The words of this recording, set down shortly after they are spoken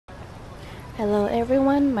Hello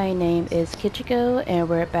everyone, my name is Kichiko and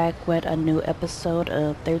we're back with a new episode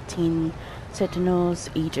of 13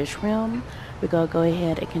 Sentinels Aegis Realm. We're gonna go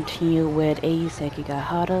ahead and continue with Ei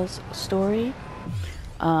Sekigahara's story.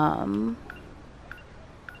 And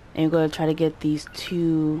we're gonna try to get these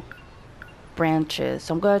two branches.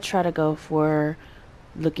 So I'm gonna try to go for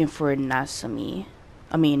looking for Nasuno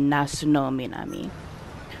Minami.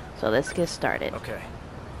 So let's get started. Okay.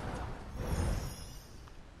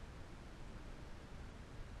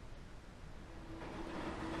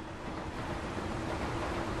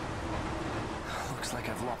 Looks like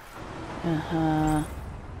I've lost.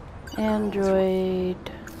 Android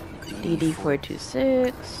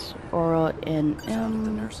DD426, oral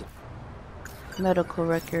NM, medical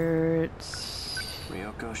records,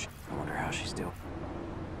 Ryoko, I wonder how she's doing.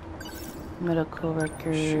 medical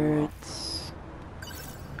records,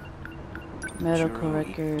 medical Juro,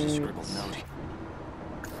 records. just scribbled note.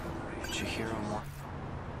 Chihiro more.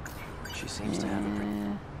 She seems to have a pretty.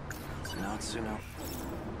 Natsuno.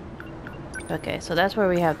 Okay, so that's where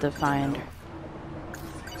we have to find.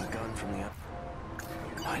 A gun from the up.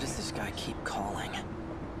 Why does this guy keep calling?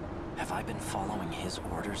 Have I been following his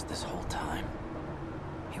orders this whole time?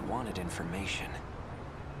 He wanted information,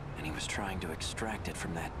 and he was trying to extract it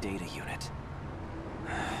from that data unit.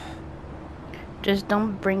 Just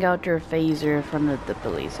don't bring out your phaser in front of the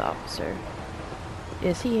police officer.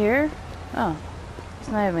 Is he here? Oh, he's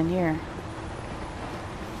not even here.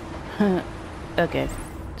 Okay,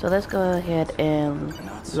 so let's go ahead and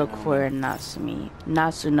look for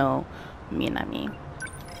Nasuno Minami.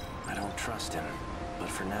 I don't trust him, but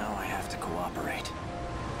for now I have to cooperate.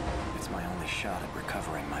 It's my only shot at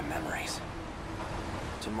recovering my memories.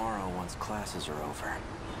 Tomorrow, once classes are over,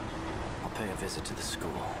 I'll pay a visit to the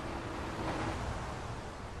school.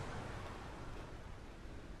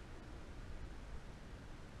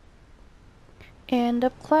 End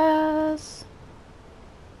of class.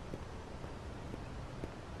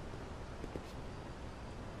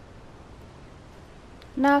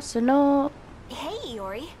 Nasuno. Hey,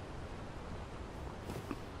 Yori.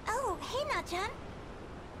 Oh, hey, Nachan.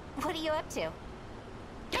 What are you up to? I'm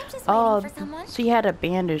just waiting for someone. She had a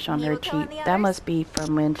bandage on her cheek. That must be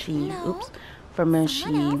from when she, from when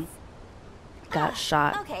she got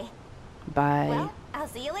shot Okay. by Well, I'll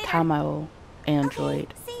see you later. Tamao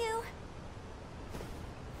android. Okay, see you.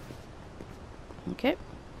 Okay.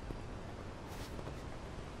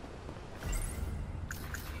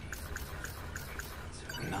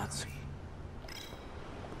 Nuts.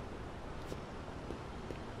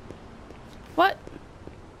 What?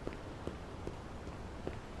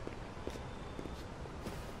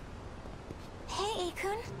 Hey,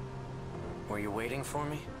 Akun. Were you waiting for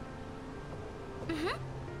me? Mm-hmm.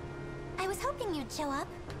 I was hoping you'd show up.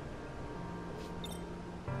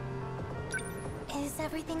 Is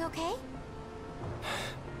everything okay?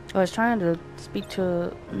 I was trying to speak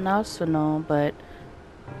to Nasuno, but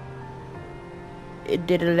it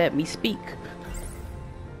didn't let me speak.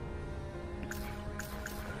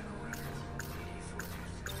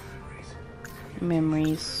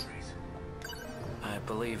 Memories. I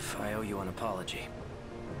believe I owe you an apology.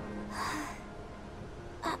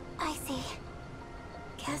 I see.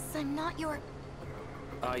 Guess I'm not your...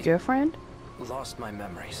 Your friend? Lost my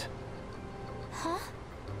memories. Huh?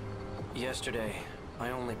 Yesterday,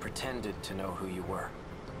 I only pretended to know who you were.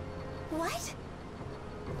 What?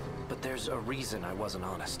 But there's a reason I wasn't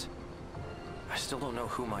honest. I still don't know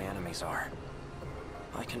who my enemies are.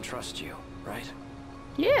 I can trust you, right?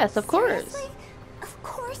 Yes, of course. Seriously? Of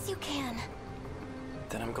course you can.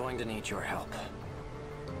 Then I'm going to need your help.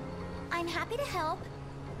 I'm happy to help,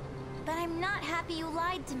 but I'm not happy you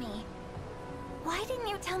lied to me. Why didn't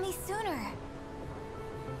you tell me sooner?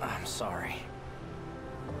 I'm sorry.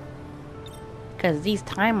 Because these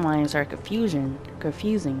timelines are confusing.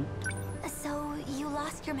 So, you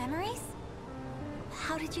lost your memories?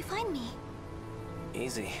 How did you find me?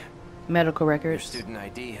 Easy. Medical Your records. student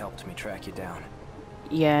ID helped me track you down.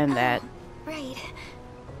 Yeah, and that. Right.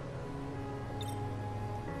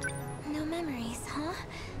 No memories, huh?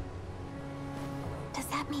 Does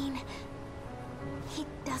that mean he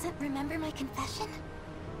doesn't remember my confession?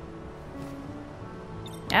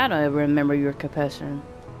 I don't remember your confession.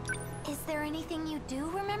 Is there anything you do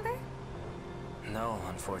remember? No,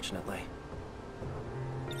 unfortunately.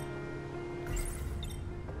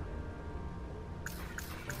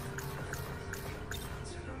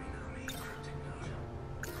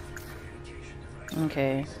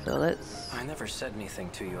 Okay, so let's... I never said anything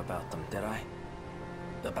to you about them, did I?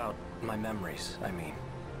 About my memories, I mean.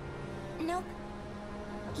 Nope.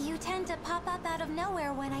 You tend to pop up out of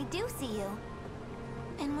nowhere when I do see you.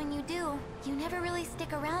 And when you do, you never really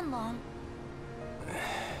stick around long.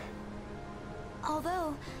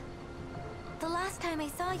 Although, the last time I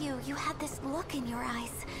saw you, you had this look in your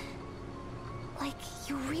eyes. Like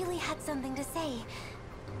you really had something to say.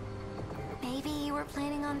 Maybe you were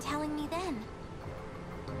planning on telling me then.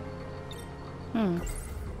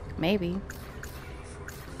 Maybe.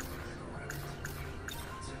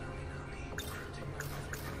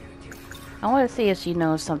 I want to see if she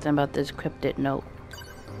knows something about this cryptid note.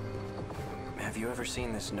 Have you ever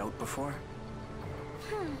seen this note before?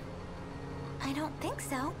 I don't think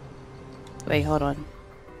so. Wait, hold on.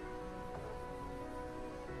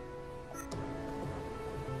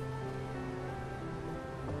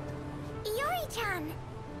 Yuri-chan!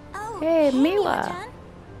 Oh, Hey, Miwa. Miwa-chan.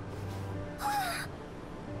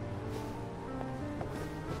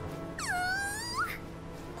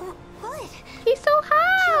 What? He's so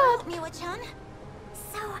hot! Miwa-chan?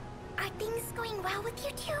 So, are things going well with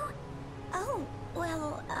you two? Oh,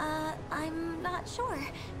 well, I'm not sure.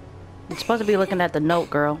 You're supposed to be looking at the note,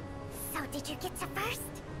 girl. So did you get to first?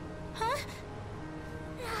 Huh?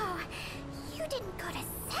 No, you didn't go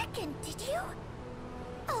to second, did you?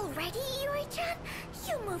 Already, Yuri-chan?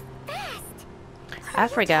 You move fast. I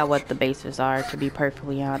forgot what the bases are, to be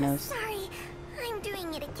perfectly honest. Sorry, I'm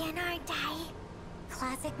doing it again, aren't I?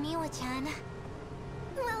 Classic Miwa-chan.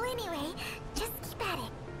 Well, anyway, just keep at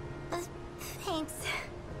it. Thanks.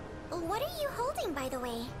 What are you holding, by the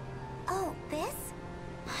way? Oh, this?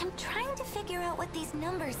 I'm trying to figure out what these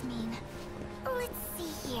numbers mean. Let's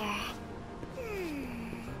see here.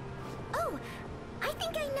 Oh, I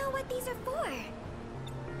think I know what these are for.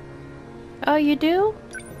 Oh, you do?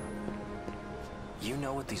 You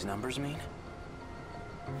know what these numbers mean?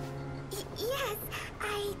 Yes,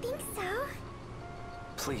 I think so.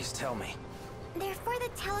 Please tell me. They're for the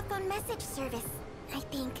telephone message service, I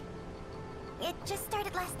think. It just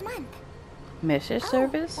started last month. Message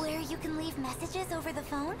service? Where you can leave messages over the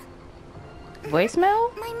phone?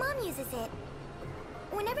 Voicemail? My mom uses it.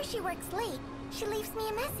 Whenever she works late, she leaves me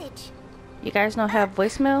a message. You guys don't have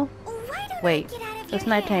voicemail? Why don't Wait, I get out of it's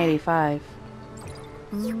your hair? 1985.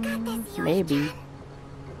 You got this, Maybe. Yuri-chan.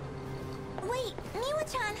 Wait,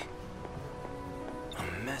 Miwa-chan.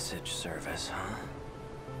 A message service, huh?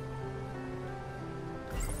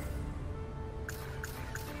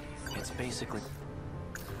 It's basically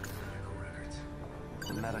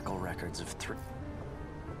the medical records of three.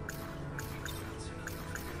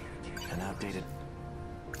 An outdated.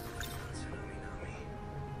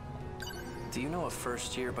 Do you know a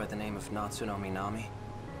first year by the name of Natsuno Minami?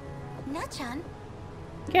 Na-chan?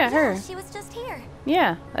 Yeah, her. She was just here.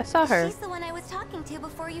 Yeah, I saw her. She's the one I was talking to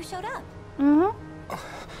before you showed up.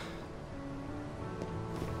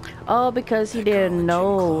 Oh, because he That girl didn't in know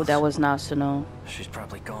gym clothes. that was Natsuno. She's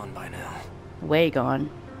probably gone by now. Way gone.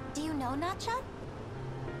 Do you know Na-chan?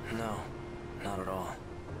 No, not at all.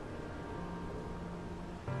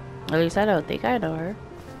 At least I don't think I know her.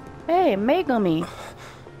 Hey, Megumi.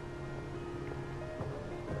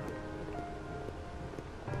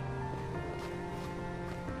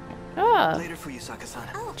 Ah, Later, Fuyusaka-san.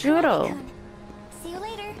 Oh, Juro. Kurabe-kun. See you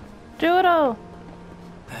later. Juro.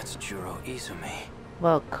 That's Juro Izumi.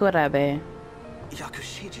 Well, Kurabe.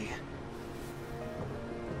 Yakushiji.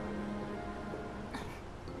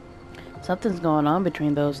 Something's going on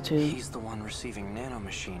between those two. He's the one receiving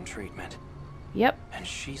nanomachine treatment. Yep. And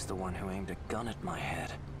she's the one who aimed a gun at my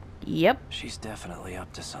head. Yep. She's definitely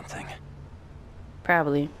up to something.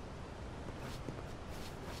 Probably.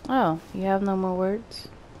 Oh, you have no more words?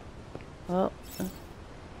 Well,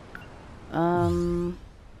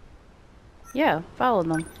 yeah, follow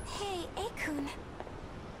them. Hey, Ei-kun.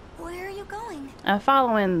 Where are you going? I'm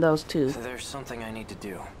following those two. There's something I need to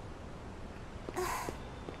do.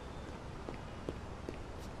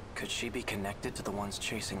 Could she be connected to the ones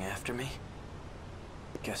chasing after me?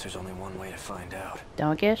 Guess there's only one way to find out.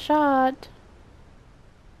 Don't get shot.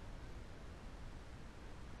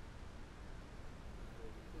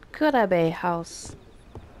 Kurabe house.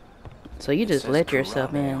 So you It just says let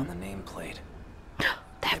yourself Kurabe on in. the nameplate. That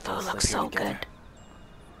They food both looks live so here together. good.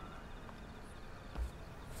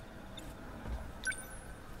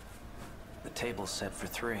 The table's set for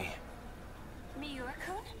 3.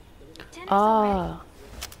 Miura-kun? Ah,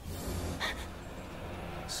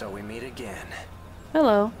 So we meet again.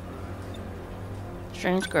 hello.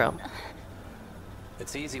 Strange girl.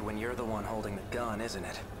 It's easy when you're the one holding the gun, isn't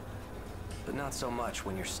it? But not so much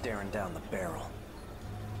when you're staring down the barrel.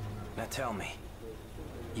 Now tell me,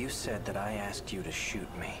 you said that I asked you to shoot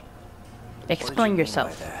me. What did you Explain mean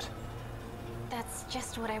yourself. by that? That's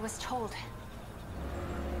just what I was told.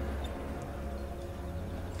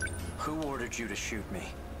 Who ordered you to shoot me?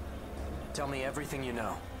 Tell me everything you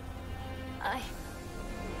know.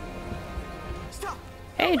 Stop!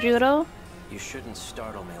 Hey, Juro. You shouldn't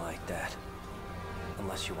startle me like that.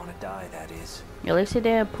 Unless you want to die, that is. At least he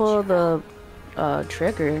didn't pull the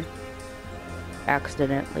trigger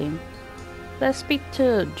accidentally. Let's speak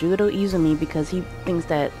to Juro Izumi because he thinks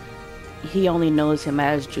that he only knows him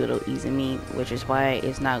as Juro Izumi, which is why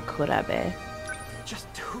it's not Kurabe. Just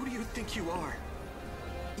who do you think you are?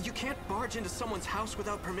 You can't barge into someone's house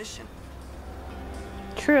without permission.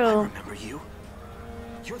 I True. remember you.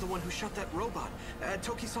 You're the one who shot that robot at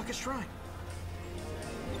Tokisaka Shrine.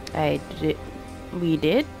 We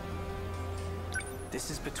did?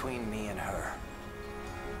 This is between me and her.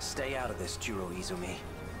 Stay out of this, Juro Izumi.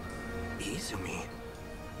 Izumi?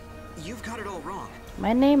 You've got it all wrong.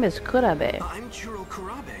 My name is Kurabe. I'm Juro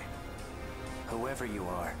Kurabe. Whoever you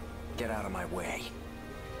are, get out of my way.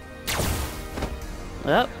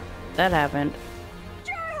 Oh, that happened.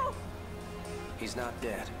 He's not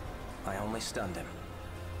dead. I only stunned him.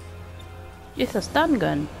 It's a stun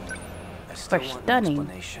gun. I still For want an stunning.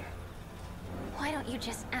 explanation. Why don't you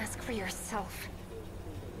just ask for yourself?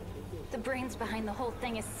 The brains behind the whole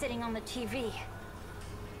thing is sitting on the TV.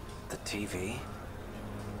 The TV?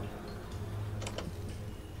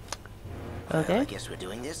 Okay. I guess we're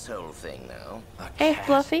doing this whole thing now. A Hey, cat?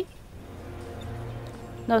 Fluffy.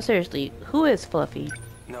 No, seriously, who is Fluffy?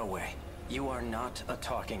 No way. You are not a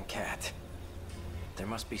talking cat. There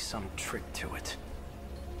must be some trick to it.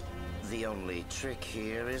 The only trick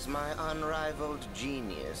here is my unrivaled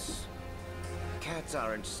genius. Cats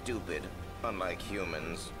aren't stupid, unlike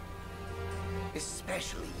humans.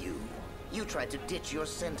 Especially you. You tried to ditch your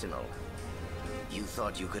Sentinel. You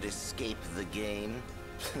thought you could escape the game?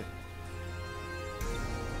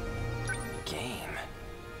 Game?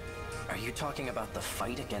 Are you talking about the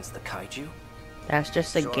fight against the kaiju? That's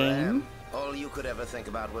just a Sure game? am. All you could ever think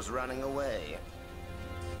about was running away.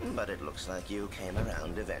 But it looks like you came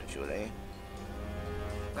around eventually.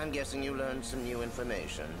 I'm guessing you learned some new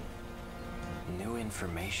information. New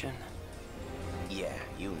information? Yeah,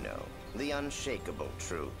 you know. The unshakable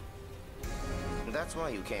truth. That's why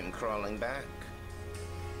you came crawling back.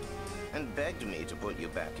 And begged me to put you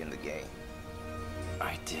back in the game.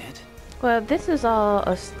 I did? Well, this is all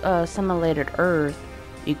a simulated Earth.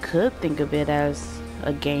 You could think of it as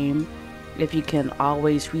a game if you can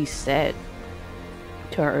always reset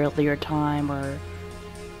to an earlier time or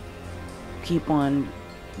keep on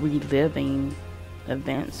reliving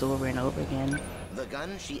events over and over again. The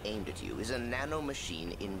gun she aimed at you is a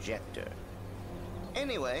nanomachine injector.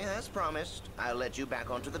 Anyway, as promised, I'll let you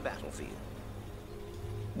back onto the battlefield.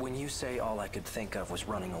 When you say all I could think of was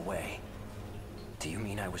running away, do you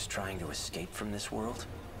mean I was trying to escape from this world?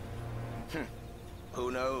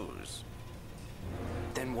 Who knows?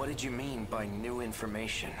 Then what did you mean by new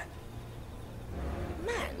information?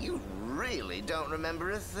 Man, you really don't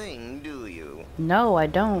remember a thing, do you? No, I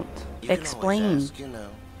don't. You can Explain. always ask, you know.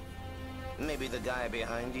 Maybe the guy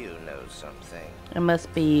behind you knows something. It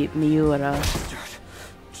must be Miura.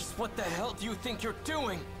 Just what the hell do you think you're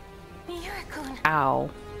doing? Miura-kun. Ow.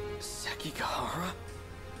 Sekigahara?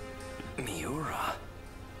 Miura?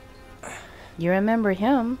 You remember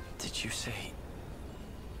him? Did you say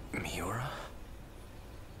Miura?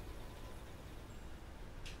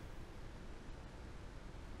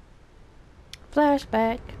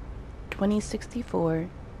 Flashback 2064.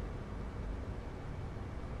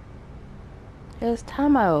 It's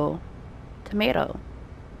Tomato.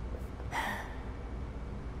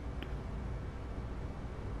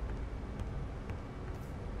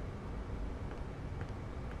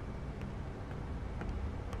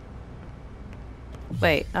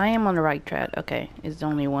 Wait, I am on the right track. Okay, it's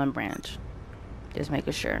only one branch. Just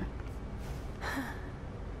making sure.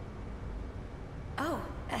 Oh,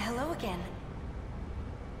 hello again.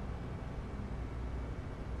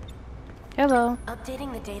 Hello.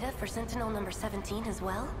 Updating the data for Sentinel number 17 as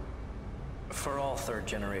well? For all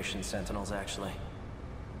third-generation Sentinels, actually.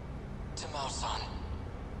 Tamao-san.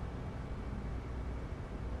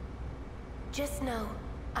 Just know,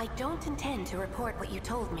 I don't intend to report what you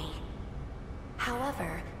told me.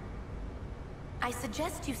 However, I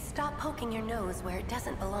suggest you stop poking your nose where it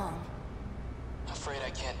doesn't belong. Afraid I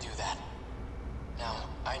can't do that. Now,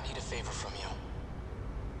 I need a favor from you.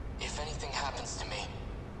 If anything happens to me,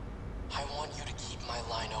 I want you to keep my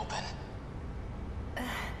line open.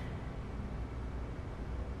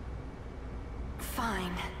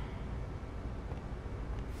 Fine.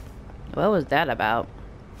 What was that about?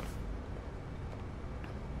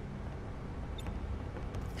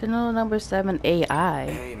 Sentinel number 7 AI.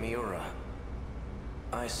 Hey, Miura.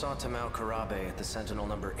 I saw Juro Kurabe at the Sentinel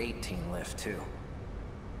number 18 lift, too.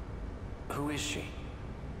 Who is she?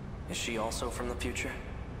 Is she also from the future?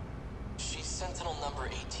 She's Sentinel number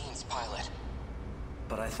 18's pilot.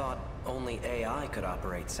 But I thought only AI could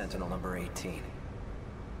operate Sentinel number 18.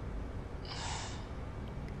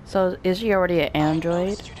 So is she already an I android?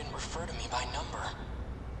 noticed you didn't refer to me by number.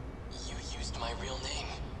 You used my real name.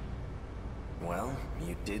 Well,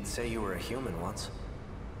 you did say you were a human once.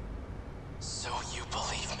 So you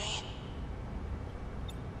believe me?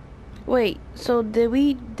 Wait, so did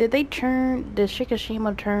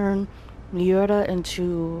Shikishima turn Miura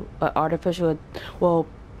into an artificial, well,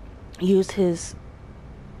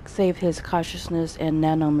 save his consciousness and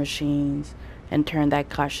nanomachines and turn that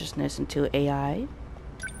consciousness into AI?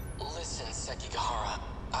 Listen, Sekigahara,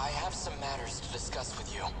 I have some matters to discuss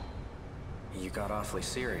with you. You got awfully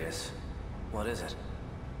serious. What is it?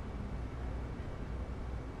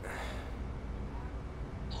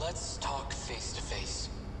 Let's talk face to face.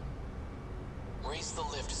 Raise the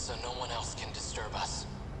lift so no one else can disturb us.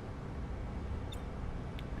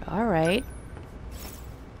 Alright.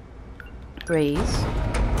 Raise.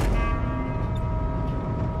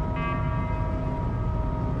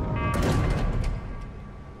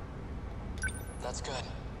 That's good.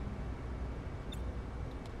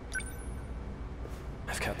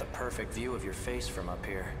 I've got the perfect view of your face from up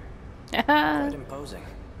here. Haha. Quite imposing.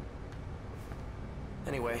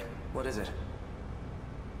 Anyway, what is it?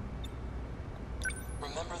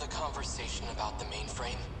 Remember the conversation about the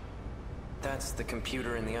mainframe? That's the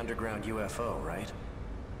computer in the underground UFO, right?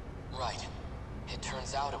 Right. It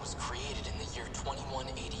turns out it was created in the year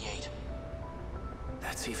 2188.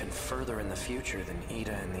 That's even further in the future than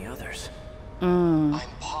Ida and the others. I'm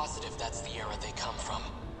positive that's the era they come from.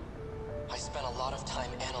 I spent a lot of time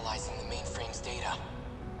analyzing the mainframe's data.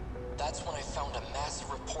 That's when I found a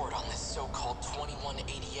massive report on this so-called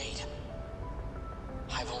 2188.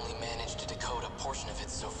 I've only managed to decode a portion of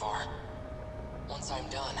it so far. Once I'm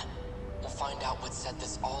done, we'll find out what set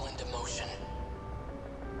this all into motion.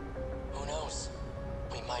 Who knows?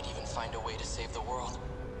 We might even find a way to save the world.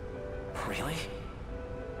 Really?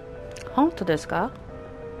 Honto desu ka?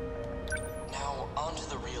 Now, on to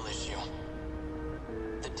the real issue.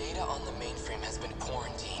 The data on the mainframe has been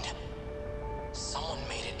quarantined. Someone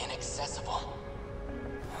made it inaccessible.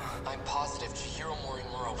 I'm positive Chihiro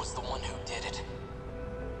Morimura was the one who did it.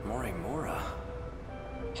 Morimura?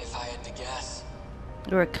 If I had to guess...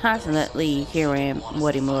 We're constantly hearing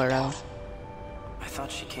Morimura. I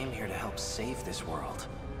thought she came here to help save this world.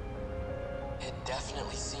 It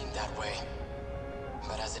definitely seemed that way.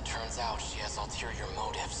 But as it turns out, she has ulterior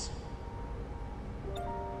motives.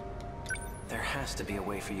 There has to be a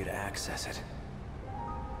way for you to access it.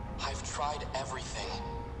 I've tried everything.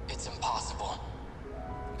 It's impossible.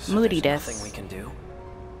 So Moody there's desu. nothing we can do?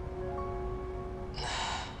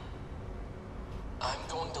 I'm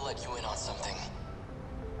going to let you in on something.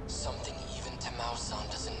 Something even Tamao-san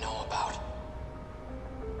doesn't know about.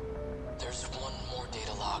 There's one more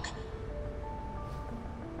data log.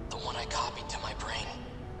 The one I copied to my brain.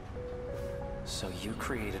 So you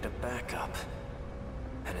created a backup.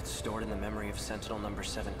 And it's stored in the memory of Sentinel number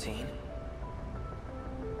 17?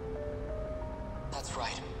 That's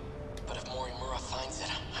right. But if Morimura finds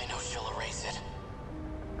it, I know she'll erase it.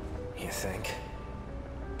 You think?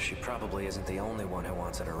 She probably isn't the only one who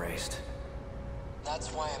wants it erased. That's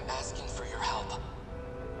why I'm asking for your help.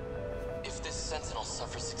 If this Sentinel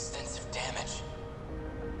suffers extensive damage,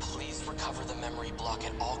 please recover the memory block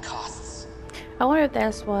at all costs. I wonder if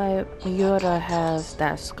that's why Miura has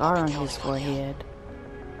that scar on his forehead.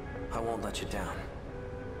 I won't let you down.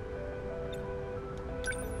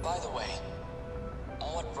 By the way,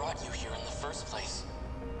 what brought you here in the first place?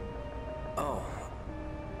 Oh.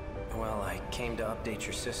 Well, I came to update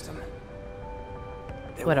your system.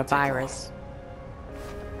 It What a won't take long. virus.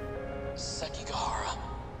 Sekigahara.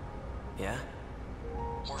 Yeah?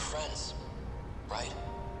 We're friends, right?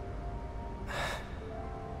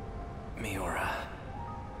 Miura.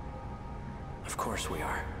 Of course we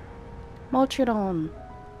are. Mochiron.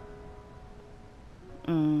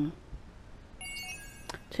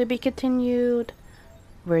 To be continued.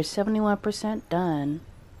 We're 71% done.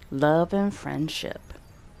 Love and friendship.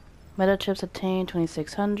 Meta chips attained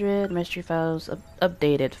 2600. Mystery files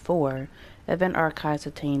updated 4. Event archives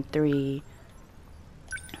attained 3.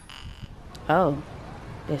 Oh,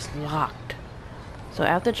 it's locked. So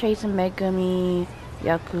after chasing Megami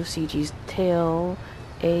Yakusiji's tail,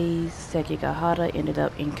 Ei Sekigahara ended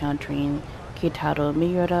up encountering Kitaro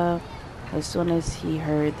Miura. As soon as he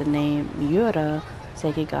heard the name Miura,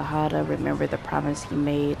 Sekigahara remembered the promise he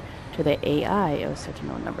made to the AI of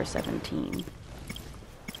Sentinel number 17.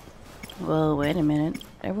 Well, wait a minute.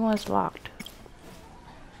 Everyone's locked.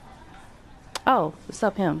 Oh, it's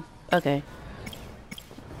up him. Okay.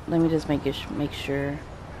 Let me just make sure.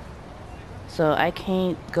 So I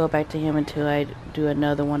can't go back to him until I do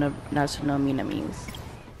another one of Natsuno Minami's.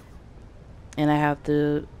 And I have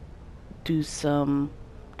to do some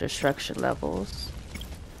destruction levels.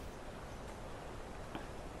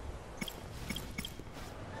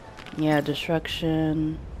 Yeah,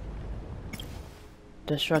 destruction.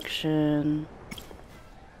 Destruction.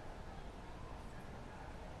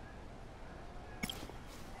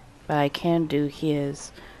 But I can do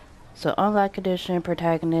his. So unlock condition,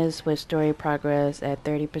 protagonist with story progress at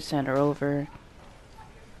 30% or over.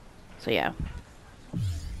 So yeah.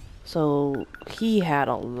 So he had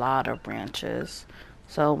a lot of branches.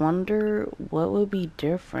 So I wonder what would be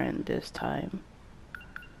different this time.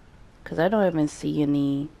 Cause I don't even see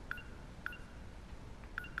any,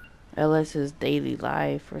 unless it's daily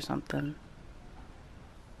life or something.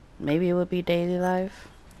 Maybe it would be daily life.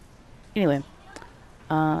 Anyway.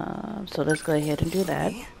 So let's go ahead and do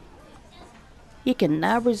that. You can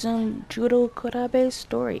now resume Juro Kurabe's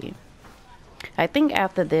story. I think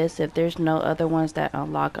after this, if there's no other ones that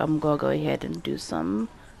unlock, I'm gonna go ahead and do some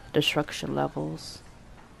destruction levels.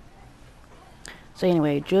 So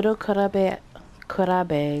anyway, Juro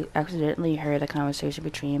Kurabe accidentally heard a conversation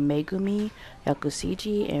between Megumi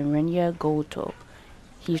Yakushiji and Renya Goto.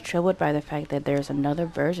 He's troubled by the fact that there's another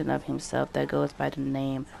version of himself that goes by the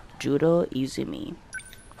name Juro Izumi.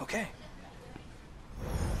 Okay.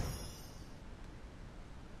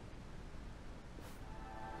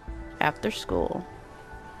 After school.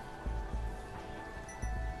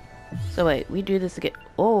 So wait, we do this again.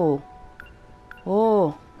 Oh.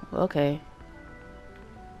 Oh. Okay.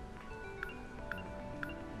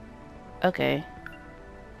 Okay.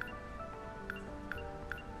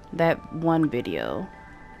 That one video.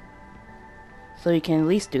 So you can at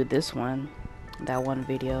least do this one. That one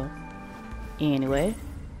video. Anyway.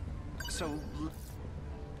 So,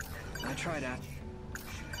 I tried out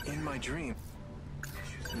in my dream.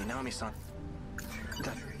 Minami-san,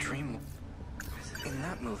 that dream in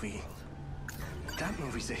that movie's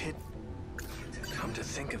a hit. Come to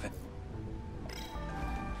think of it.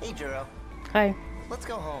 Hey, Juro. Hi. Let's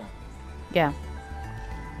go home. Yeah.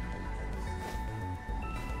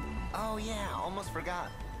 Oh yeah, almost forgot.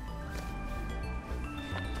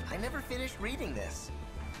 I never finished reading this.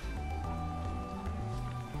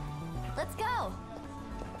 Let's go.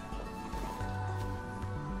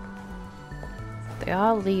 They're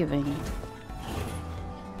all leaving.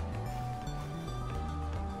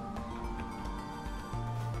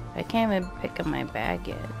 I can't even pick up my bag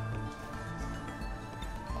yet.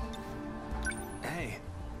 Hey,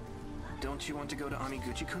 don't you want to go to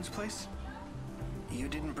Amiguchi-kun's place? You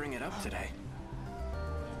didn't bring it up today.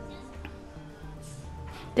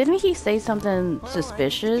 Didn't he say something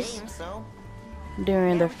suspicious Game, so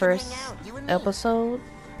during the we can first hang out, you and me. episode?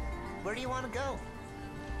 Where do you want to go?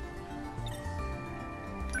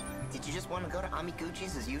 Did you just want to go to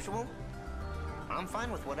Amiguchi's as usual? I'm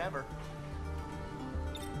fine with whatever.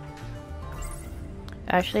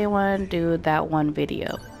 Actually, I want to do that one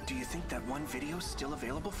video. Do you think that one video's still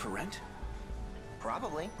available for rent?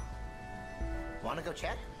 Probably. Want to go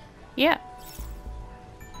check? Yeah.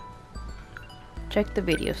 Check the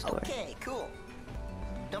video store. Okay, cool.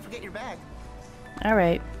 Don't forget your bag.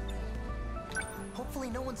 Alright. Hopefully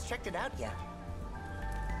no one's checked it out yet.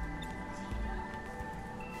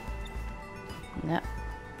 No.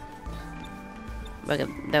 Okay,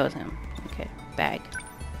 that was him. Okay, bag.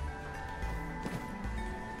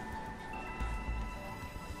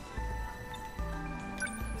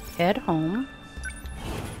 Head home.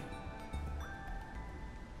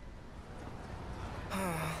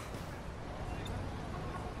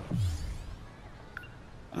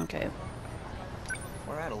 Okay.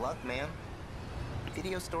 We're out of luck, man.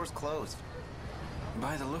 Video store's closed.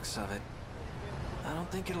 By the looks of it, I don't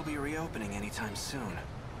think it'll be reopening anytime soon.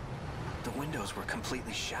 The windows were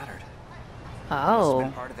completely shattered. Must have Oh,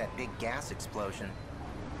 been part of that big gas explosion.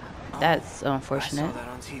 that's I unfortunate. saw that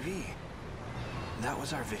on TV. That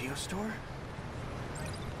was our video store?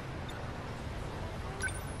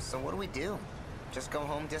 So what do we do? Just go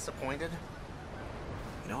home disappointed?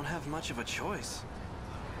 We don't have much of a choice.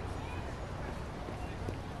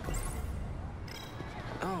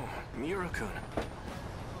 Oh, Juro-kun.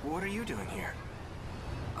 What are you doing here?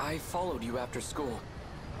 I followed you after school.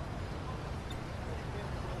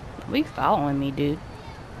 We following me, dude.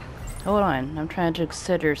 Hold on, I'm trying to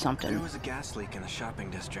consider There something. was a gas leak in the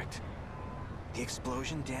shopping district. The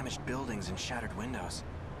explosion damaged buildings and shattered windows.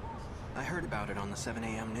 I heard about it on the 7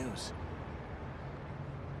 a.m. news.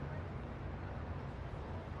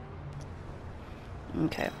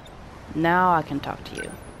 Okay. Now I can talk to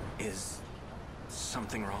you. Is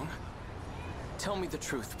something wrong? Tell me the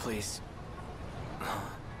truth, please.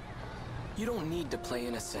 You don't need to play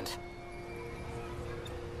innocent.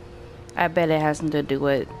 I bet it has something to do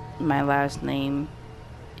with my last name,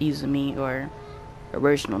 Izumi, or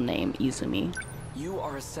original name, Izumi. You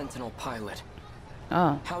are a Sentinel pilot.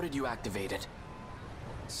 Oh. How did you activate it?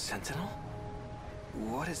 Sentinel?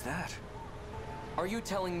 What is that? Are you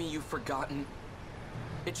telling me you've forgotten?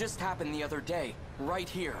 It just happened the other day, right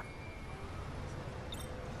here.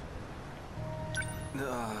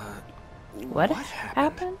 What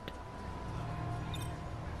happened?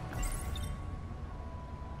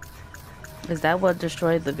 Is that what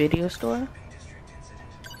destroyed the video store?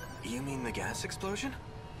 You mean the gas explosion?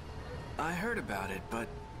 I heard about it, but...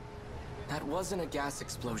 That wasn't a gas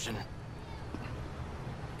explosion.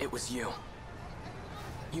 It was you.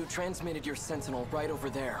 You transmitted your Sentinel right over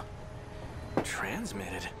there.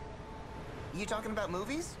 Transmitted? You talking about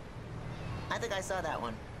movies? I think I saw that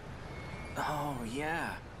one. Oh,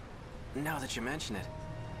 yeah. Now that you mention it.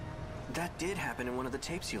 That did happen in one of the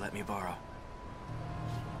tapes you let me borrow.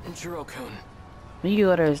 Juro-kun. You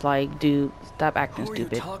orders like, dude, stop acting Who are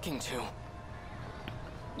stupid. you talking to?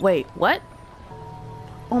 Wait, what?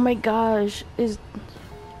 Oh my gosh,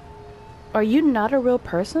 are you not a real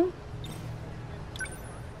person?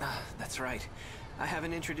 That's right. I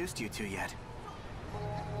haven't introduced you two yet.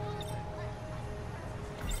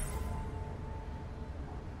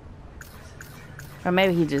 Or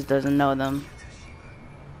maybe he just doesn't know them.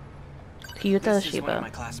 Kyuta This is one of Shiba. my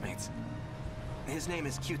classmates. His name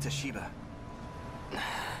is Kyuta Shiba.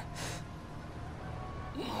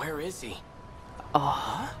 Where is he?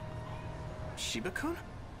 Oh, Shiba-kun?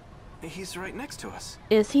 He's right next to us.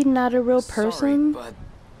 is he not a real person? Sorry, but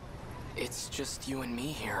it's just you and me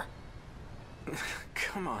here.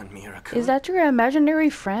 Come on, Mira-kun. Is that your imaginary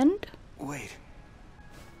friend? Wait.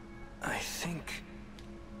 I think...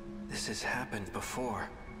 this has happened before.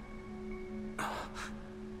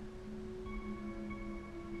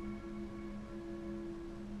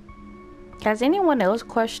 Has anyone else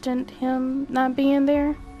questioned him not being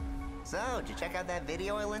there? So, did you check out that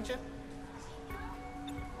video I lent you?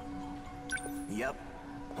 Yep.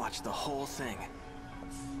 Watched the whole thing.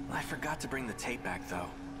 I forgot to bring the tape back, though.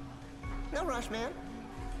 No rush, man.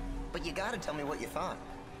 But you gotta tell me what you thought.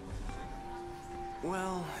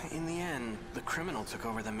 Well, in the end, the criminal took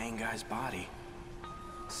over the main guy's body.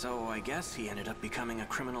 So I guess he ended up becoming a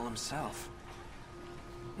criminal himself.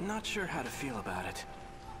 Not sure how to feel about it.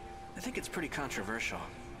 I think it's pretty controversial.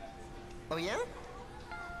 Oh yeah?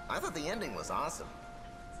 I thought the ending was awesome.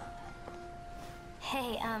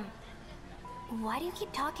 Hey, why do you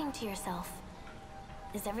keep talking to yourself?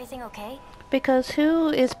 Is everything okay? Because who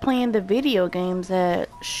is playing the video games at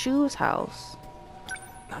Shu's house?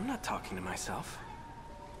 I'm not talking to myself.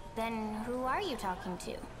 Then who are you talking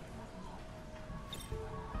to?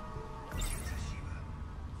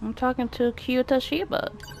 I'm talking to Kyuta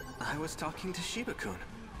Shiba. I was talking to Shiba-kun.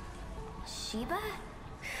 Shiba?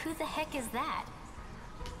 Who the heck is that?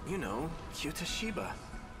 You know, Kyuta Shiba.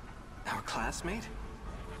 Our classmate?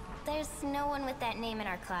 There's no one with that name in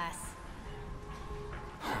our class.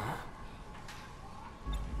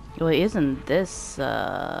 Well, isn't this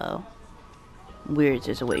weird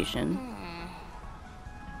situation?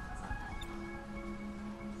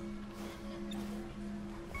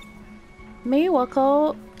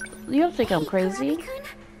 Miyako, you don't think I'm crazy? Kurabe-kun?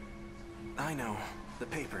 I know. The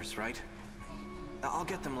papers, right? I'll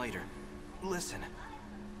get them later. Listen.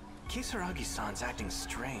 Kisaragi-san's acting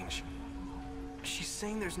strange. She's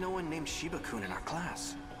saying there's no one named Shiba-kun in our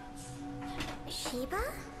class. Shiba?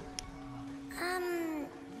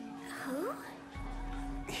 Who?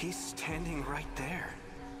 He's standing right there.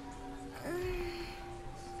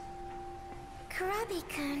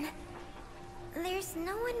 Kurabe-kun. There's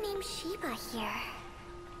no one named Shiba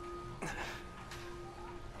here.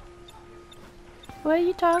 What are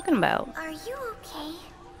you talking about? Are you okay?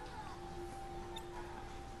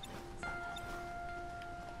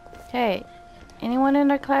 Hey, anyone in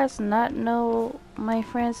our class not know my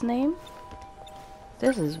friend's name?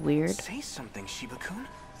 This is weird. Say something, Shiba-kun.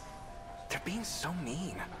 They're being so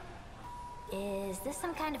mean. Is this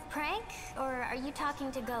some kind of prank, or are you talking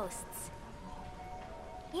to ghosts?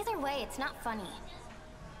 Either way, it's not funny.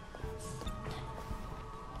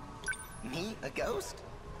 Me? A ghost?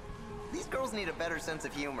 These girls need a better sense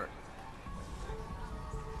of humor.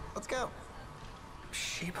 Let's go.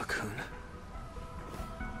 Shiba-kun?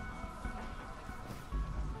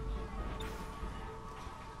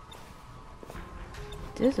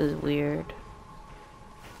 This is weird.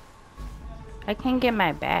 I can't get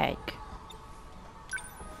my bag.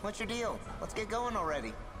 what's your deal? Let's get going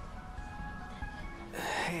already.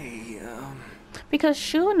 Hey, Because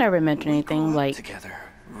Shu never mentioned we grew anything up like together,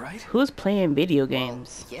 right? who's playing video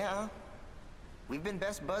games. Well, yeah. We've been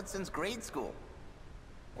best buds since grade school.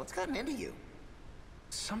 What's gotten into you?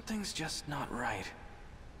 Something's just not right.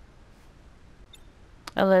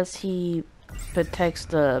 Unless he protects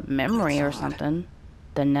the memory It's or odd. something.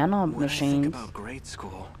 The nano When I machines. think about grade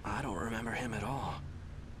school, I don't remember him at all.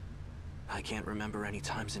 I can't remember any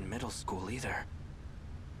times in middle school either.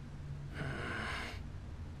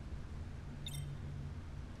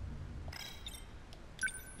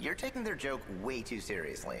 You're taking their joke way too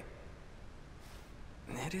seriously.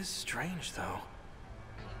 It is strange, though.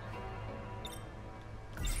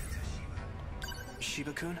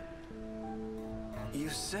 Shiba-kun? You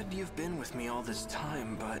said you've been with me all this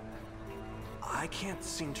time, but I can't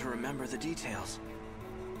seem to remember the details.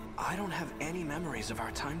 I don't have any memories of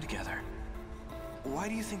our time together. Why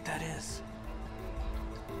do you think that is?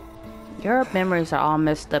 Your memories are all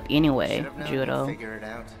messed up anyway, Should've known you'd Judo. figure it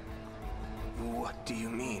out. What do you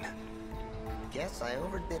mean? Guess I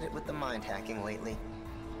overdid it with the mind hacking lately.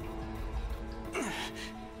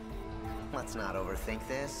 Let's not overthink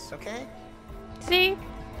this, okay? See?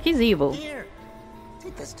 He's evil. Here,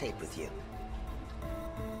 take this tape with you.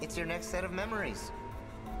 It's your next set of memories.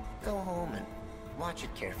 Go home and watch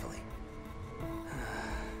it carefully.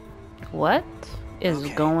 What is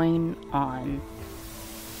Okay. going on?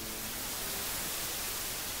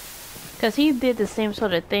 Because he did the same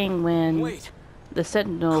sort of thing when Wait! the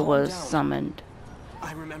Sentinel Calm was down. summoned.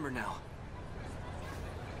 I remember now.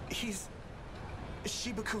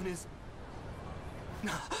 Shiba-kun is...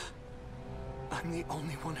 I'm the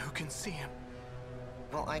only one who can see him.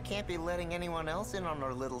 Well, I can't be letting anyone else in on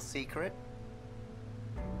our little secret.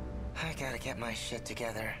 I gotta get my shit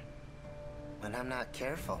together. When I'm not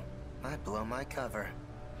careful, I blow my cover.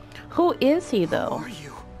 Who is he Who though? are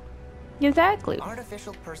you? Exactly.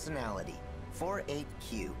 Artificial personality,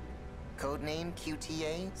 48Q. Codename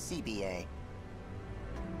QTA CBA.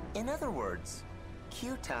 In other words,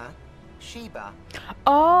 Kyuta Shiba. I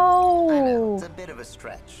know, it's Oh, a bit of a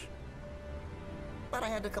stretch. But I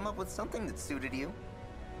had to come up with something that suited you.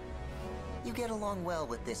 You get along well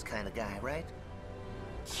with this kind of guy, right?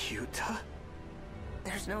 Kyuta?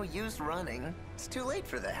 There's no use running. It's too late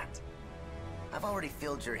for that. I've already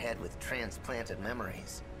filled your head with transplanted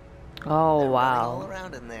memories. oh They're running all wow.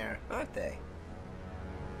 around in there, aren't they?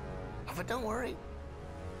 But don't worry.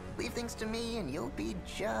 Leave things to me and you'll be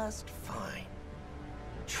just fine.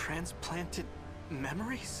 Transplanted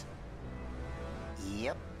memories?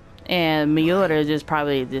 Yep. And Miura is just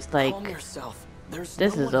probably just like, Calm yourself. There's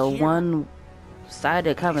this no is a one here. one-sided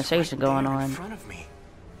He's conversation right going there in on. front of me.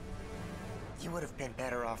 You would have been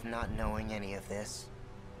better off not knowing any of this.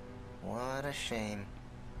 What a shame.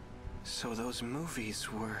 So those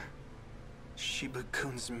movies were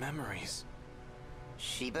Shiba-kun's memories.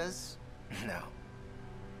 Shiba's? No.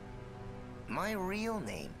 My real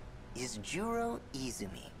name is Juro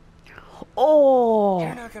Izumi. You're Oh,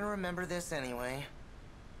 not gonna remember this anyway.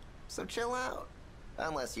 So chill out.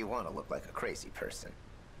 Unless you want to look like a crazy person.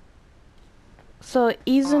 so Alright,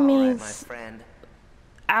 my Izumi's friend.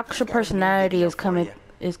 actual Got a new personality video is for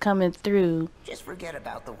coming you. through, Just forget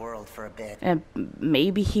about the world for a bit. and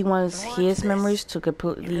maybe he wants Watch his this. memories to You're gonna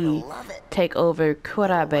completely love it. take over Wipe your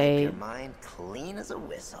Kurabe, mind clean as a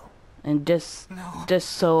whistle. and just No.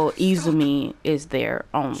 so Izumi is there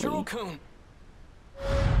only. Juro-kun!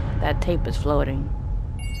 That tape is floating.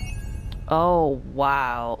 Oh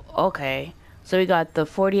wow. Okay. So we got the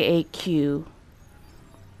 48Q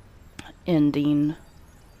ending.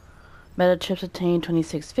 Meta chips obtained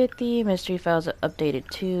 2650. Mystery files updated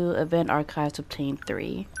 2. Event archives obtained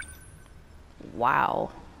 3.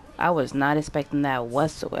 Wow. I was not expecting that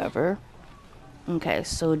whatsoever. Okay,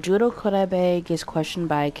 so Juro Kurabe gets questioned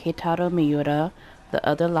by Keitaro Miura, the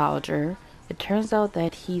other lodger. It turns out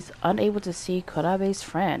that he's unable to see Kurabe's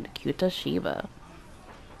friend, Kyuta Shiba.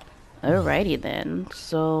 Alrighty then,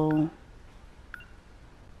 so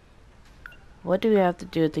what do we have to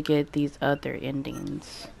do to get these other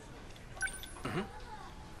endings?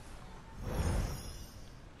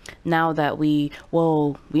 Now that we're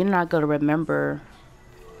not gonna remember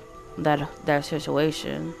that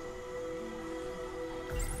situation.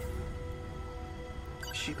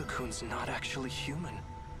 Shiba-kun's not actually human.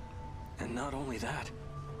 And not only that,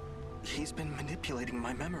 he's been manipulating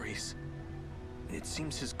my memories. It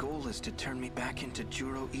seems his goal is to turn me back into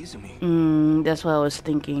Juro Izumi. That's what I was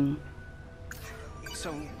thinking.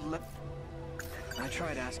 So, I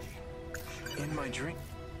tried asking. In my dream,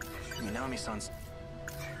 Minami-san's...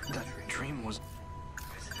 That dream was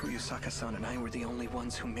Fuyusaka-san and I were the only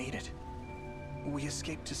ones who made it. We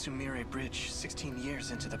escaped to Sumire Bridge 16 years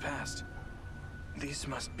into the past. These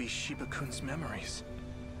must be Shiba-kun's memories.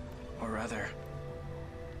 Or rather,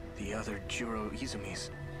 the other Juro Izumi's.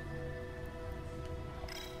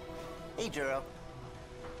 Hey, Juro.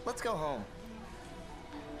 Let's go home.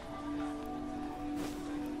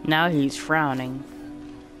 Now he's frowning.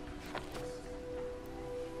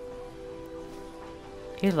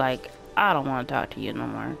 He's like, I don't want to talk to you no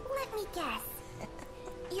more. Let me guess.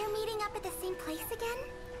 You're meeting up at the same place again?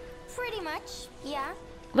 Pretty much, yeah.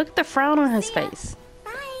 Look at the frown on his See ya. face.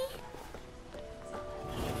 Bye.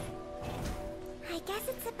 I guess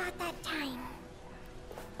it's about that time.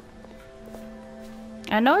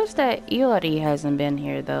 I noticed that Iori hasn't been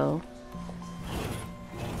here though.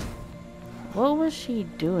 What was she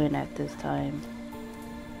doing at this time?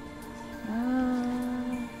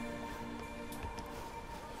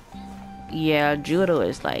 Yeah, Juro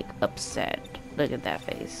is like upset. Look at that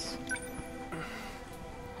face.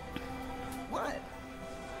 What?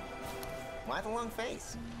 Why the long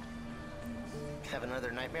face? Have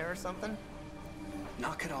another nightmare or something?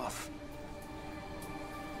 Knock it off.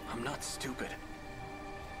 I'm not stupid.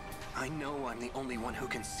 I know I'm the only one who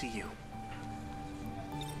can see you.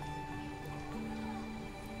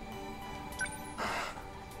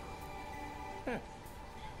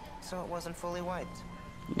 So it wasn't fully wiped.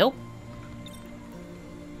 Nope.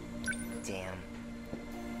 Damn.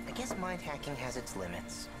 I guess mind hacking has its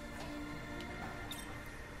limits.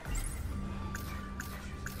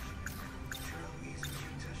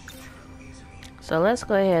 So let's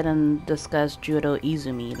go ahead and discuss Juro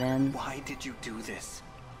Izumi then. Why did you do this?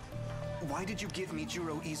 Why did you give me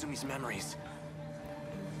Juro Izumi's memories?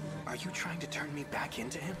 Are you trying to turn me back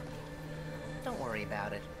into him? Don't worry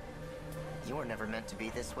about it. You were never meant to be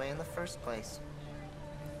this way in the first place.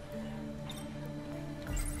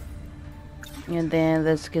 And then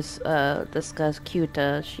let's discuss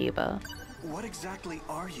Kyuta Shiba. What exactly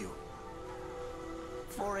are you?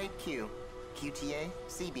 48Q, QTA,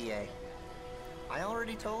 CBA. I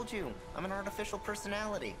already told you, I'm an artificial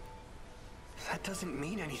personality. That doesn't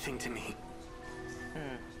mean anything to me.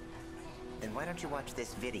 Then why don't you watch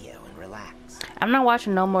this video and relax? I'm not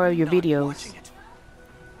watching no more of your Not videos. watching it.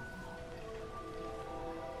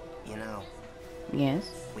 You know, Yes.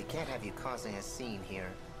 we can't have you causing a scene here.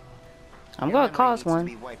 I'm Your gonna memory cause needs to one.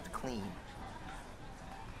 be wiped clean.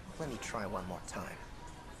 Let me try one more time.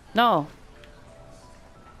 No.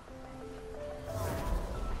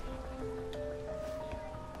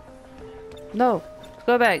 No.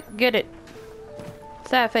 Go back. Get it.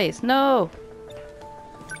 Sad face. No.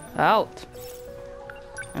 Out.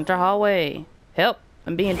 Enter hallway. Help.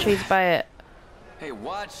 I'm being chased by it. Hey,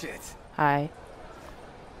 watch it. Hi.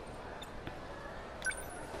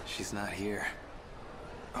 She's not here.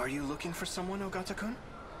 Are you looking for someone, Ogata-kun?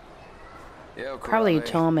 Yo, Probably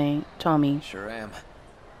Kurabe. Tommy. Sure am.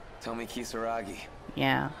 Tomi Kisaragi.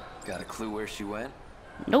 Yeah. Got a clue where she went?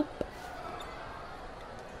 Nope.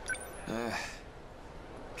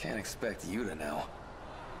 Can't expect you to know.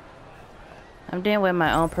 I'm dealing with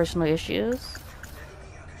my own personal issues.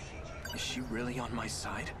 Is she really on my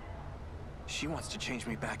side? She wants to change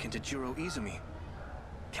me back into Juro Izumi.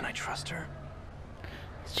 Can I trust her?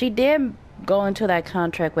 She did go into that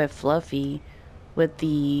contract with Fluffy with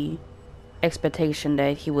the expectation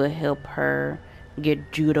that he would help her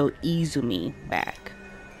get Juro Izumi back.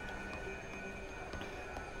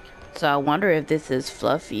 So I wonder if this is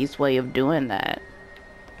Fluffy's way of doing that.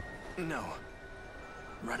 No.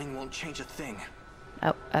 Running won't change a thing.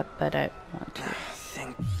 But I want to.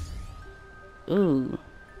 Think. Ooh.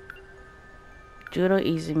 Juro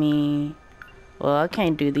Izumi. Well, I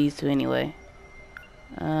can't do these two anyway.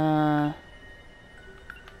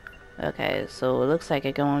 Okay, so it looks like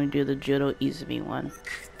I can only do the Juro Izumi one.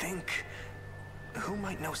 Think. Who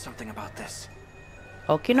might know something about this?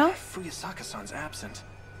 Okino? Fuyusaka-san's absent.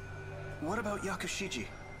 What about Yakushiji?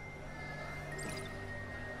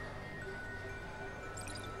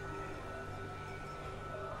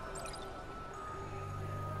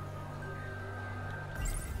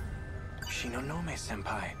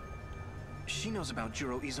 Shinonome-senpai. She knows about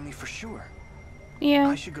Juro Izumi for sure. Yeah.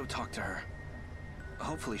 I should go talk to her.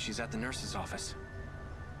 Hopefully she's at the nurse's office.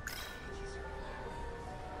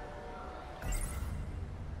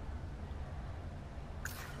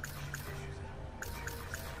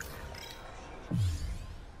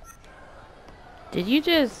 Did you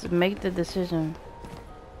just make the decision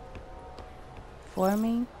for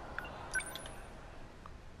me?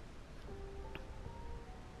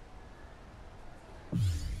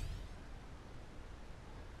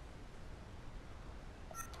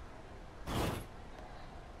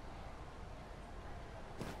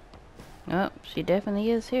 Oh, she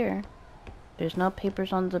definitely is here. There's no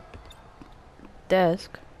papers on the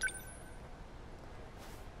desk.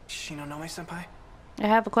 Shinonome-senpai? I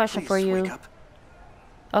have a question for Please you. wake up.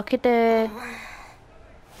 Okay, Dad.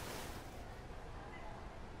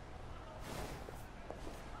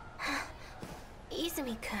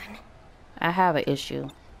 Izumi-kun. I have an issue.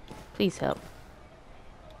 Please help.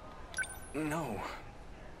 No.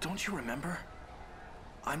 Don't you remember?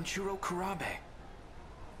 I'm Juro Kurabe.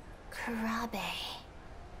 Kurabe.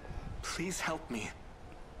 Please help me.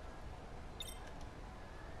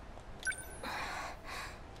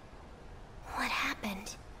 What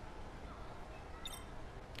happened?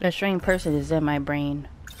 A strange person is in my brain.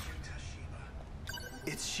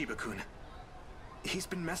 It's Shiba-kun. He's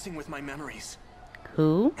been messing with my memories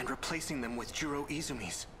Who? and replacing them with Juro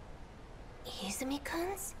Izumi's.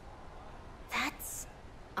 Izumi-kun's? That's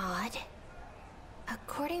odd.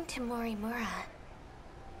 According to Morimura,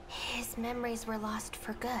 his memories were lost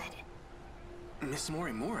for good. Miss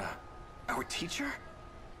Morimura? Our teacher?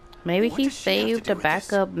 Maybe What he does she have to saved do a with this?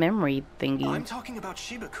 backup memory I'm thingy, talking about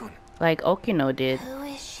Shiba-kun. like Okino did. Who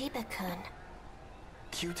is Shiba-kun?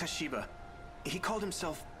 Kyuta Shiba. He called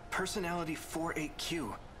himself Personality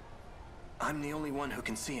 48Q. I'm the only one who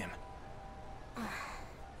can see him.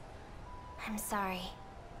 I'm sorry.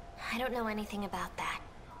 I don't know anything about that.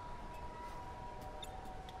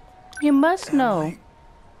 You must know. Am I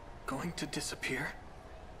going to disappear?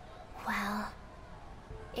 Well,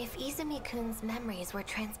 if Izumi-kun's memories were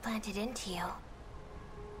transplanted into you,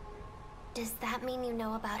 does that mean you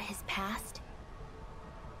know about his past?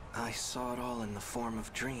 I saw it all in the form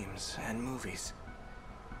of dreams and movies.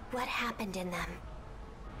 What happened in them?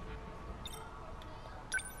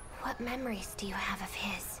 What memories do you have of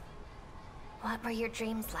his? What were your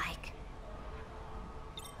dreams like?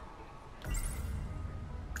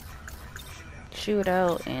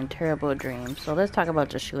 Shootout and terrible dreams. So let's talk about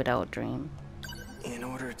the shootout dream. In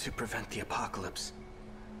order to prevent the apocalypse,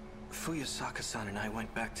 Fuyusaka-san and I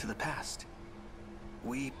went back to the past.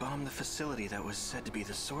 We bombed the facility that was said to be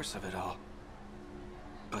the source of it all.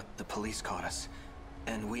 But the police caught us,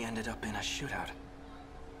 and we ended up in a shootout.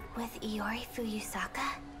 With Iori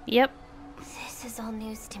Fuyusaka? Yep. This is all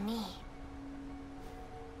news to me.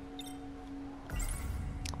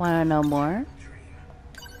 Wanna know more?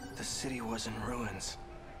 The city was in ruins.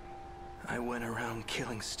 I went around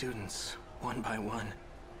killing students, one by one.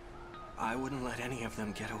 I wouldn't let any of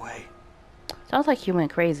them get away. Sounds like you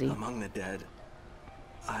went crazy. Among the dead,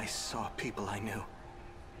 I saw people I knew.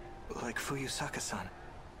 Like Fuyusaka-san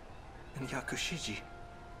and Yakushiji.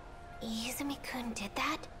 Izumi-kun did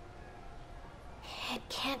that? It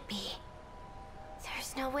can't be.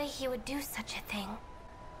 There's no way he would do such a thing.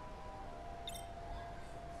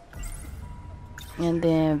 And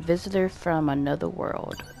then visitor from another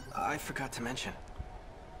world. I forgot to mention.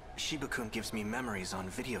 Shiba-kun gives me memories on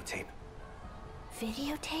videotape.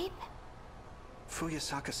 Videotape?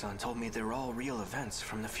 Fuyusaka-san told me they're all real events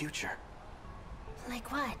from the future.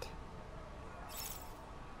 Like what?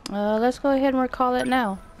 Let's go ahead and recall it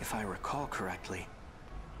now. If I recall correctly,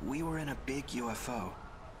 we were in a big UFO.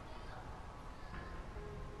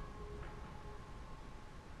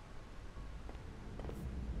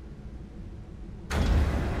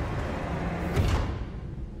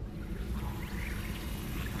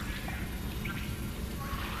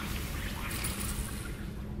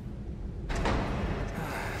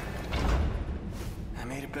 I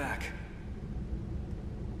made it back.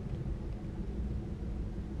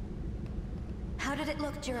 How did it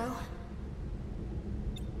look, Juro?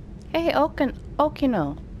 Hey,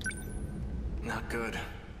 Okino. Not good.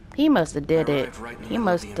 He must have did I it. arrived right in the He middle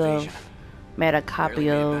of must the invasion. have made a copy Barely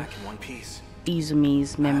made it of back in one piece. Izumi's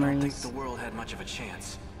I don't think memories. the world had much of a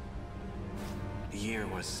chance. The year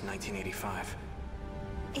was 1985.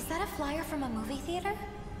 Is that a flyer from a movie theater?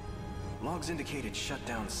 Logs indicated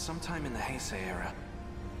shutdown sometime in the Heisei era.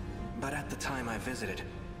 But at the time I visited,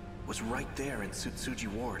 was right there in Tsutsuji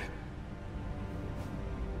Ward.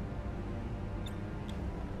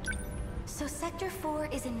 So Sector 4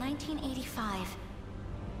 is in 1985,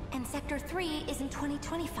 and Sector 3 is in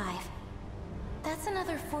 2025. That's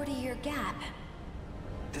another 40-year gap.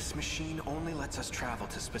 This machine only lets us travel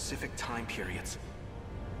to specific time periods,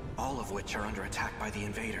 all of which are under attack by the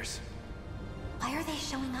invaders. Why are they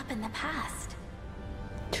showing up in the past?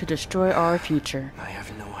 To destroy our future. I have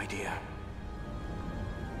no idea.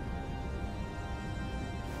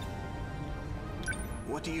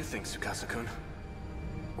 What do you think, Tsukasa-kun?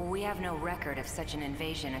 We have no record of such an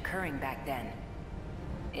invasion occurring back then.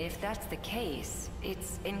 If that's the case,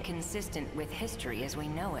 it's inconsistent with history as we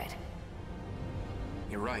know it.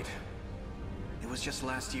 You're right. It was just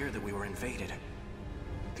last year that we were invaded.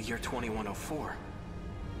 The year 2104.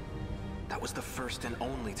 That was the first and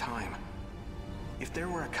only time. If there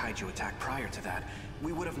were a kaiju attack prior to that,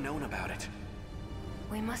 we would have known about it.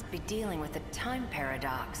 We must be dealing with a time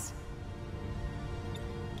paradox.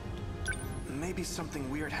 Maybe something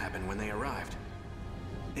weird happened when they arrived.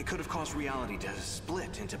 It could have caused reality to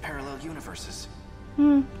split into parallel universes.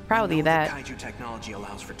 Probably that. Kaiju technology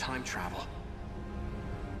allows for time travel.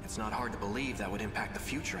 It's not hard to believe that would impact the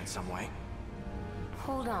future in some way.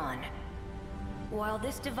 Hold on. While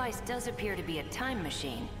this device does appear to be a time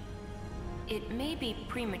machine, it may be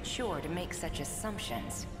premature to make such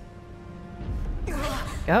assumptions.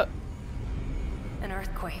 Yep. An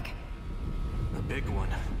earthquake. A big one.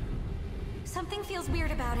 Something feels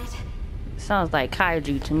weird about it. Sounds like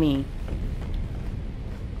kaiju to me.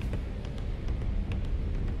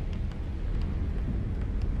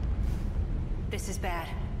 This is bad.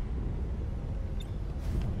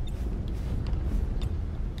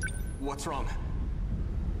 What's wrong?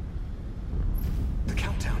 The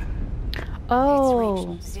countdown.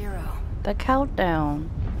 Oh, It's reached 0. the countdown.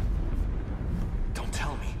 Don't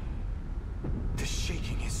tell me. This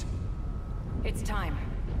shaking is... It's time.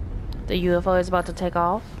 The UFO is about to take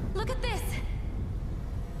off. Look at this!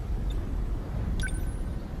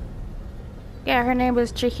 Yeah, her name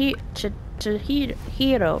is Chihiro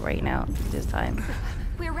right now, this time.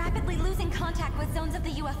 We're rapidly losing contact with zones of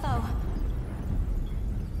the UFO.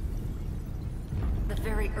 The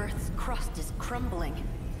very Earth's crust is crumbling.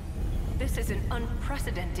 This is an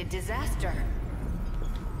unprecedented disaster.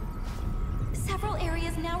 Several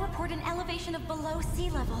areas now report an elevation of below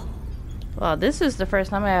sea level. Well, this is the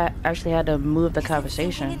first time I actually had to move the Is it sinking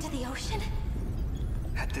conversation. into the ocean?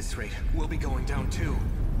 At this rate, we'll be going down too.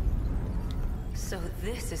 So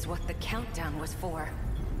this is what the countdown was for.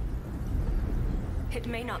 It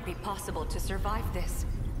may not be possible to survive this.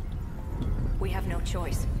 We have no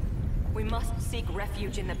choice. We must seek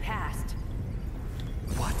refuge in the past.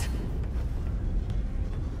 What?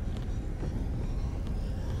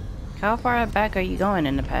 How far back are you going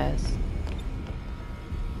in the past?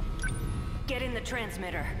 Get in the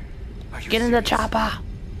transmitter. Are you Get in the serious? chopper!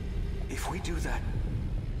 If we do that,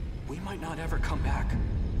 we might not ever come back.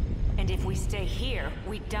 And if we stay here,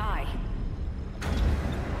 we die.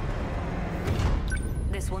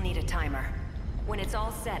 This will need a timer. When it's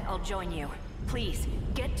all set, I'll join you. Please,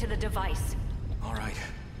 get to the device. All right.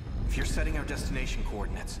 If you're setting our destination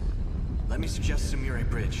coordinates, let me suggest Sumire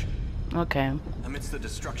Bridge. Okay. Amidst the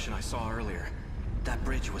destruction I saw earlier, that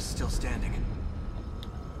bridge was still standing.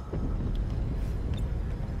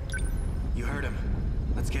 You heard him.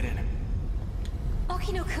 Let's get in.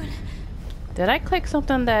 Okino-kun. Did I click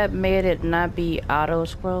something that made it not be auto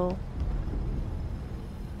scroll?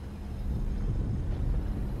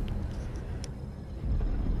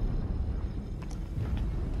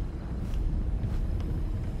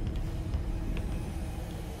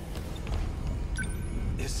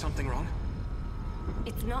 Is something wrong?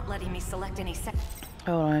 It's not letting me select any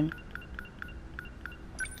Hold on.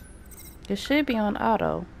 It should be on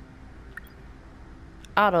auto.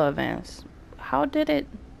 Auto advance. How did it?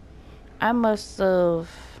 I must have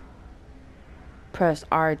pressed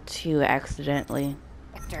R2 accidentally.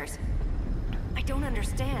 sectors. I don't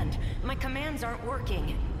understand. My commands aren't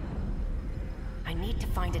working. I need to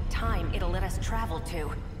find a time it'll let us travel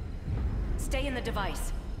to. Stay in the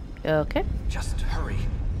device. Okay. Just hurry,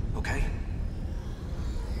 okay?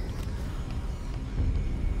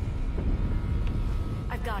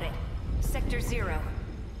 I've got it. Sector 0.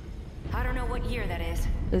 I don't know what year that is.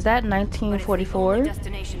 Is that But it's the 1944? only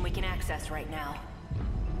destination we can access right now.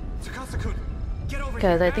 Tsukasa-kun, get over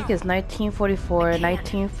Because here I think now. it's 1944, I can't.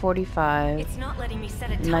 1945, It's not letting me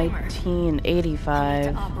set a timer. I need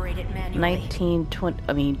 1985, to operate it manually.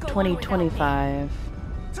 2025,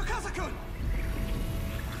 Tsukasa-kun!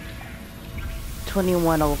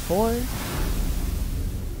 2104,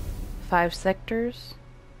 5 sectors.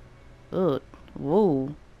 Ooh,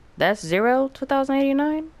 woo. That's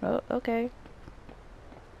 2089? Oh, okay.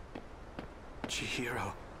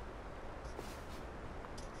 Chihiro.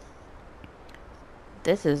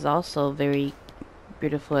 This is also very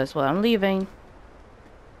beautiful as well. I'm leaving.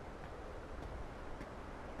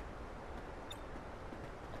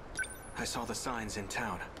 I saw the signs in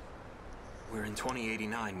town. We're in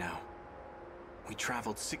 2089 now. We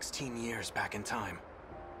traveled 16 years back in time.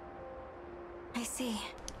 I see.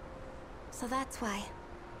 So that's why.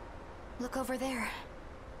 Look over there.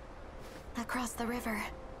 Across the river.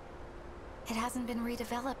 It hasn't been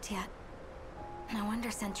redeveloped yet. No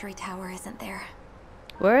wonder Century Tower isn't there.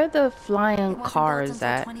 Where are the It flying wasn't built cars until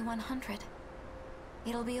at? 2100.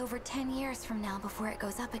 It'll be over 10 years from now before it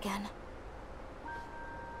goes up again.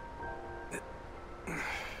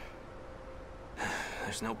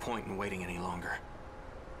 There's no point in waiting any longer.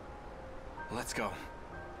 Let's go.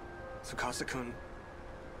 Tsukasa-kun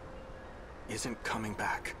isn't coming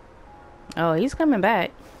back. Oh, he's coming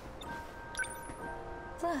back.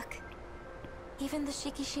 Look. Even the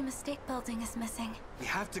Shikishima State Building is missing. We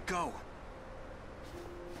have to go.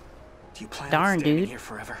 Do you plan Darn, on staying dude. here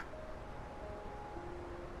forever?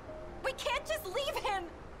 We can't just leave him!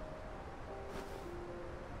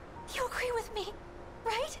 You agree with me,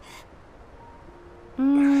 right?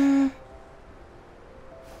 Mm.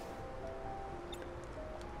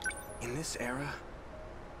 In this era,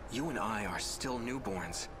 you and I are still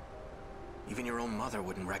newborns. Even your own mother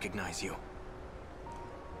wouldn't recognize you.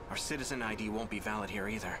 Our citizen ID won't be valid here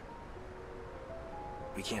either.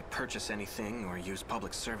 We can't purchase anything or use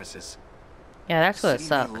public services. Yeah, that's gonna City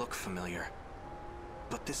suck. may look familiar,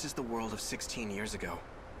 but this is the world of 16 years ago.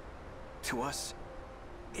 To us,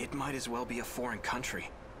 it might as well be a foreign country.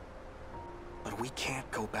 But we can't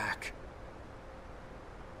go back.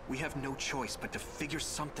 We have no choice but to figure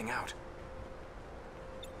something out.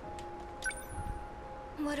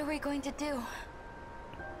 What are we going to do?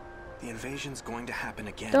 The invasion's going to happen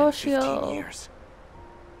again in Doshio. 15 years.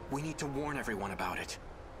 We need to warn everyone about it.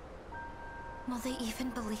 Will they even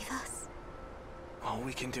believe us? All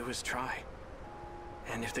we can do is try.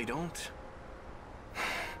 And if they don't,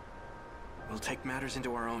 we'll take matters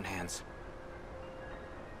into our own hands.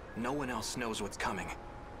 No one else knows what's coming.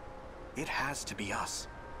 It has to be us.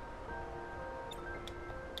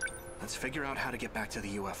 Let's figure out how to get back to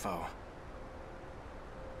the UFO.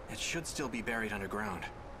 It should still be buried underground.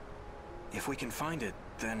 If we can find it,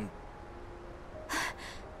 then...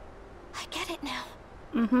 I get it now.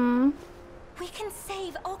 Mm-hmm. We can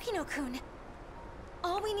save Okino-kun.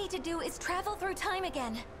 All we need to do is travel through time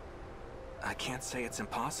again. I can't say it's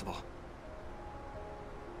impossible.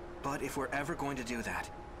 But if we're ever going to do that,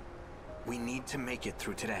 we need to make it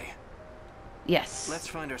through today. Yes. Let's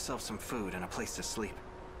find ourselves some food and a place to sleep.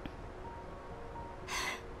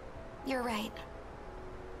 You're right.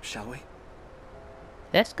 Shall we?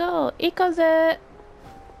 Let's go. Ikoze.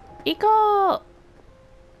 Iko.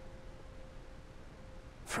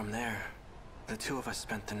 From there, the two of us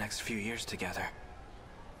spent the next few years together,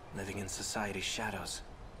 living in society's shadows.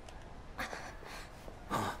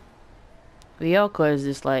 Ryoko is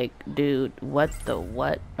just like, dude, what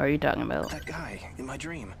are you talking about? That guy in my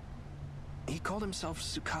dream, he called himself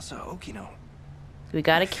Tsukasa Okino. We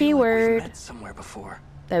got a I feel like we've keyword met somewhere before.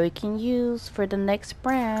 that we can use for the next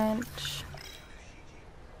branch.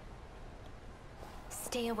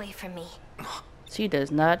 Stay away from me. She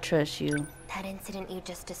does not trust you. That incident you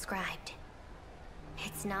just described.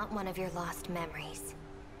 It's not one of your lost memories.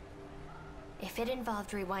 If it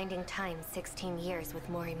involved rewinding time 16 years with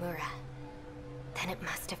Morimura, then it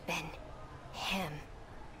must have been him.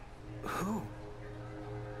 Who?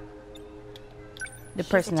 The He's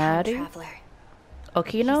personality? a time traveler.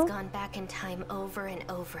 Okino? He's gone back in time over and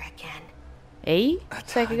over again. Ei A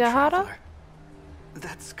time Sekigahara? traveler?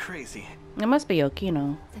 That's crazy. It must be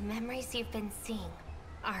Okino. The memories you've been seeing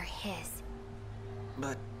are his.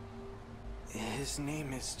 But his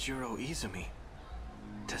name is Juro Izumi.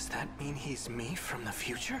 Does that mean he's me from the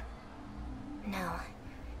future? No,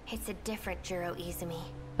 it's a different Juro Izumi.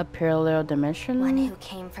 A parallel dimension? One who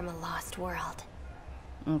came from a lost world.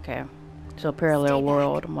 Okay. So parallel Stay back.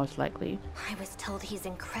 world, most likely. I was told he's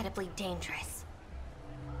incredibly dangerous.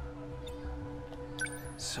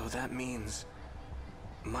 So that means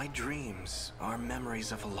my dreams are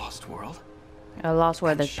memories of a lost world? A lost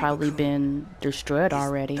world And that's probably Shiba-kun been destroyed Is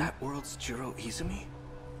already. that world's Juro Izumi?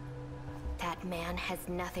 That man has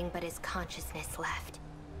nothing but his consciousness left.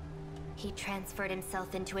 He transferred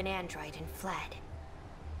himself into an android and fled.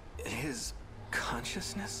 His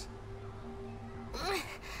consciousness?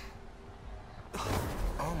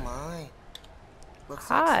 Oh my. Looks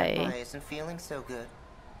Hi. like Senpai isn't feeling so good.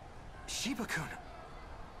 Shiba-kun!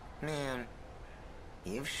 Man,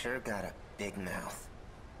 you've sure got a big mouth.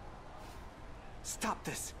 Stop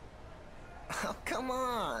this! Oh, come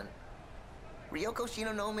on. Ryoko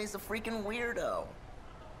Shinonome's a freaking weirdo.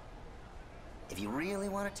 If you really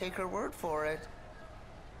want to take her word for it,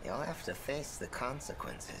 you'll have to face the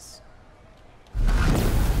consequences.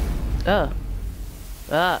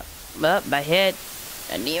 My head.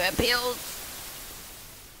 I need my pills.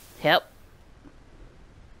 Help.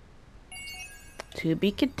 To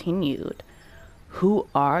be continued. Who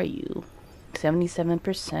are you?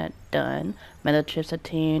 77% done. Meta chips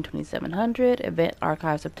obtained 2700. Event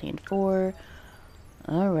archives obtained 4.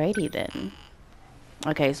 Alrighty then.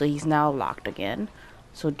 Okay, so he's now locked again.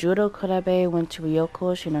 So Juro Kurabe went to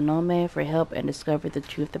Ryoko Shinonome for help and discovered the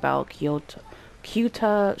truth about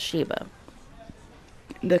Kyuta Shiba.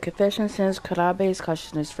 The confession sends Kurabe's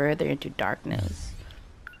consciousness further into darkness.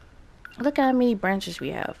 Look how many branches we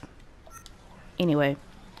have. Anyway,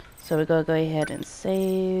 so we're gonna go ahead and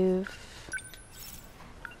save.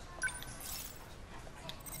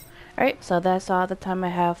 Alright, so that's all the time I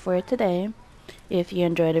have for today. If you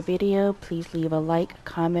enjoyed the video, please leave a like,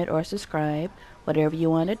 comment, or subscribe. Whatever you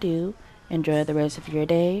want to do. Enjoy the rest of your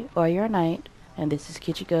day or your night. And this is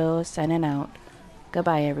Kichiko signing out.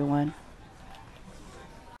 Goodbye, everyone.